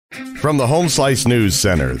From the Home Slice News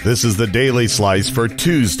Center, this is the Daily Slice for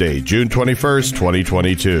Tuesday, June 21st,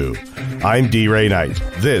 2022. I'm D. Ray Knight.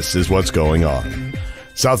 This is what's going on.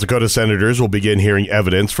 South Dakota senators will begin hearing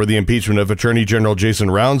evidence for the impeachment of Attorney General Jason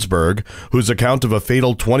Ravnsbourg, whose account of a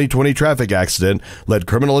fatal 2020 traffic accident led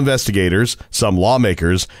criminal investigators, some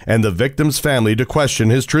lawmakers, and the victim's family to question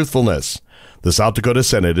his truthfulness. The South Dakota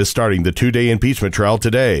Senate is starting the two-day impeachment trial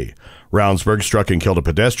today. Ravnsbourg struck and killed a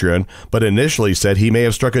pedestrian, but initially said he may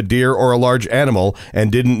have struck a deer or a large animal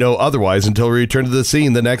and didn't know otherwise until he returned to the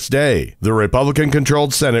scene the next day. The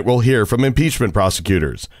Republican-controlled Senate will hear from impeachment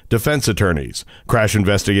prosecutors, defense attorneys, crash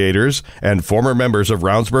investigators, and former members of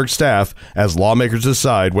Ravnsbourg's staff as lawmakers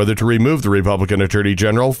decide whether to remove the Republican Attorney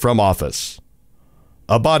General from office.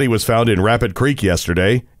 A body was found in Rapid Creek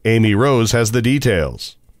yesterday. Amy Rose has the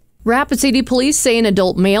details. Rapid City Police say an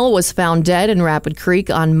adult male was found dead in Rapid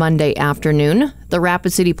Creek on Monday afternoon. The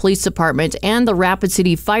Rapid City Police Department and the Rapid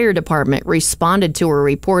City Fire Department responded to a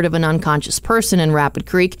report of an unconscious person in Rapid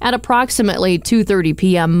Creek at approximately 2:30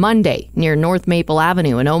 p.m. Monday near North Maple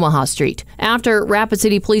Avenue and Omaha Street. After Rapid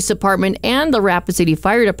City Police Department and the Rapid City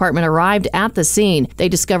Fire Department arrived at the scene, they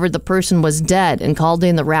discovered the person was dead and called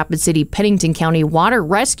in the Rapid City Pennington County Water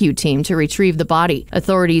Rescue Team to retrieve the body.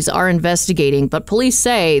 Authorities are investigating, but police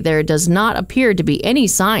say there does not appear to be any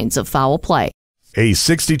signs of foul play. A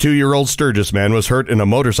 62-year-old Sturgis man was hurt in a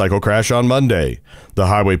motorcycle crash on Monday. The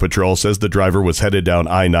Highway Patrol says the driver was headed down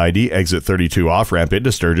I-90, exit 32 off-ramp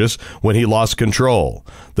into Sturgis when he lost control.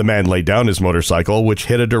 The man laid down his motorcycle, which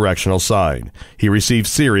hit a directional sign. He received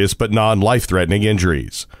serious but non-life-threatening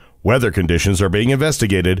injuries. Weather conditions are being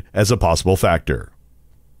investigated as a possible factor.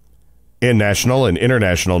 In national and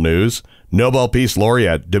international news, Nobel Peace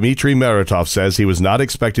Laureate Dmitry Muratov says he was not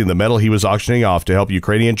expecting the medal he was auctioning off to help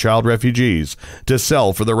Ukrainian child refugees to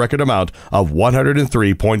sell for the record amount of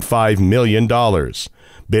 $103.5 million.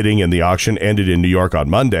 Bidding in the auction ended in New York on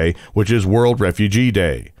Monday, which is World Refugee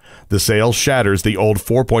Day. The sale shatters the old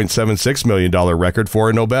 $4.76 million record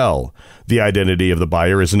for a Nobel. The identity of the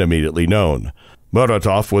buyer isn't immediately known.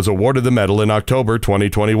 Muratov was awarded the medal in October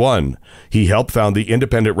 2021. He helped found the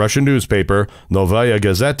independent Russian newspaper Novaya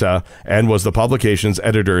Gazeta and was the publication's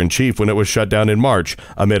editor-in-chief when it was shut down in March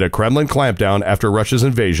amid a Kremlin clampdown after Russia's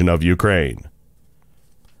invasion of Ukraine.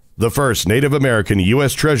 The first Native American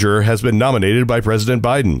U.S. treasurer has been nominated by President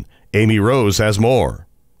Biden. Amy Rose has more.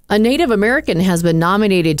 A Native American has been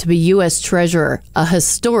nominated to be U.S. treasurer, a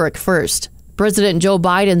historic first. President Joe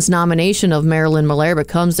Biden's nomination of Marilyn Malerba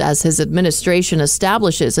comes as his administration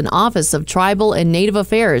establishes an Office of Tribal and Native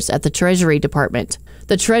Affairs at the Treasury Department.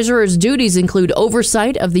 The treasurer's duties include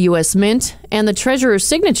oversight of the U.S. Mint, and the treasurer's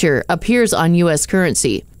signature appears on U.S.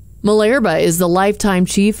 currency. Malerba is the lifetime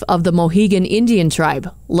chief of the Mohegan Indian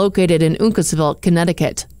tribe, located in Uncasville,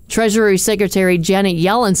 Connecticut. Treasury Secretary Janet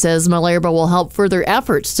Yellen says Malerba will help further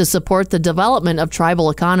efforts to support the development of tribal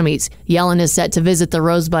economies. Yellen is set to visit the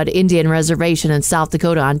Rosebud Indian Reservation in South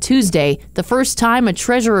Dakota on Tuesday, the first time a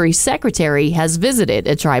Treasury Secretary has visited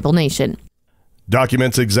a tribal nation.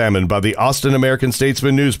 Documents examined by the Austin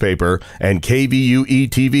American-Statesman newspaper and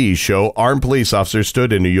KVUE-TV show armed police officers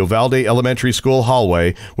stood in a Uvalde elementary school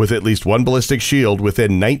hallway with at least one ballistic shield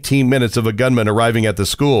within 19 minutes of a gunman arriving at the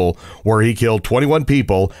school, where he killed 21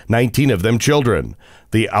 people, 19 of them children.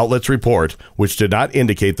 The outlet's report, which did not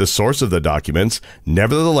indicate the source of the documents,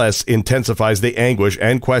 nevertheless intensifies the anguish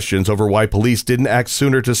and questions over why police didn't act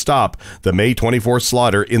sooner to stop the May 24th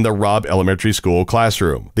slaughter in the Robb Elementary School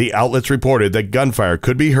classroom. The outlets reported that gunfire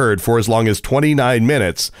could be heard for as long as 29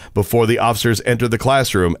 minutes before the officers entered the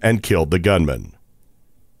classroom and killed the gunman.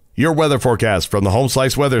 Your weather forecast from the Home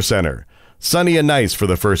Slice Weather Center. Sunny and nice for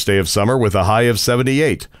the first day of summer with a high of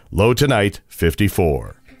 78, low tonight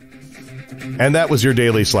 54. And that was your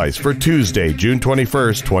Daily Slice for Tuesday, June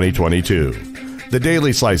 21st, 2022. The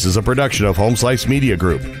Daily Slice is a production of Home Slice Media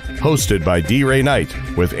Group, hosted by D. Ray Knight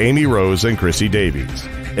with Amy Rose and Chrissy Davies.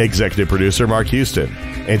 Executive producer Mark Houston.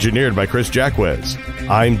 Engineered by Chris Jacquez.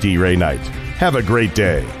 I'm D. Ray Knight. Have a great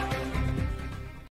day.